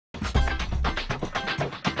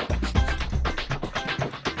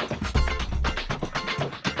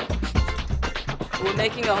We're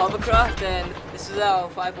making a hovercraft, and this is our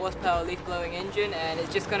 5 horsepower leaf blowing engine, and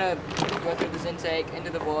it's just gonna go through this intake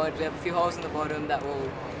into the board. We have a few holes in the bottom that will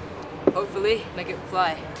hopefully make it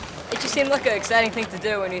fly. It just seemed like an exciting thing to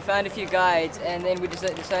do when we found a few guides, and then we just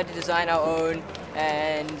decided to design our own,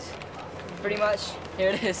 and pretty much here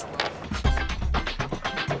it is.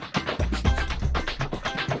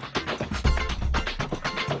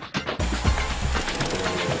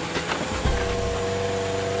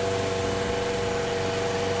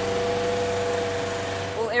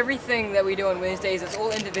 Everything that we do on Wednesdays, it's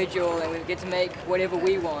all individual, and we get to make whatever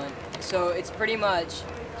we want. So it's pretty much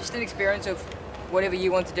just an experience of whatever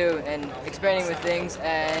you want to do, and experimenting with things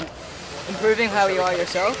and improving how you are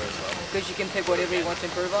yourself, because you can pick whatever you want to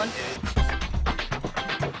improve on.